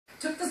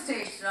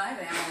Drive,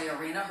 Amalie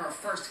Arena, her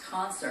first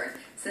concert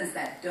since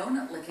that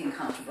donut licking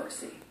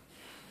controversy.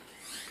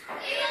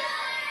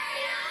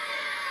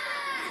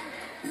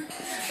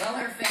 Well,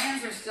 her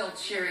fans are still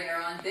cheering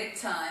her on big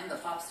time. The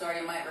pop star,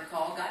 you might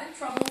recall, got in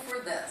trouble for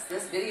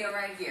this video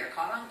right here,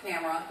 caught on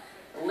camera,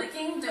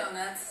 licking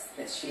donuts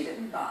that she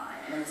didn't buy.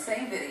 And in the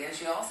same video,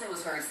 she also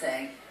was heard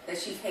saying that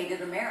she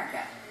hated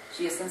America.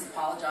 She has since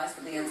apologized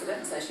for the incident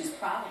and says she's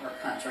proud of her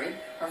country.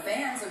 Her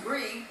fans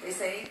agree. They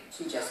say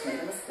she just made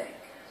a mistake.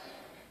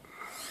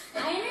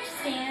 I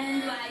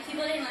understand why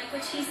people didn't like what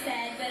she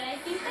said, but I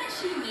think that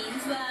she means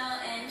well,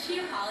 and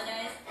she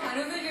apologized. I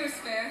don't think it was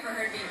fair for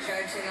her to be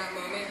judged in that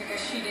moment because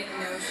she didn't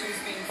know she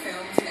was being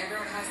filmed, and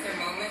everyone has their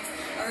moments.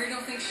 I really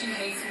don't think she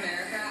hates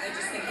America. I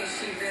just think that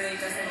she really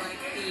doesn't like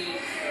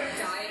the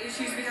diet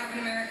issues we have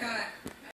in America.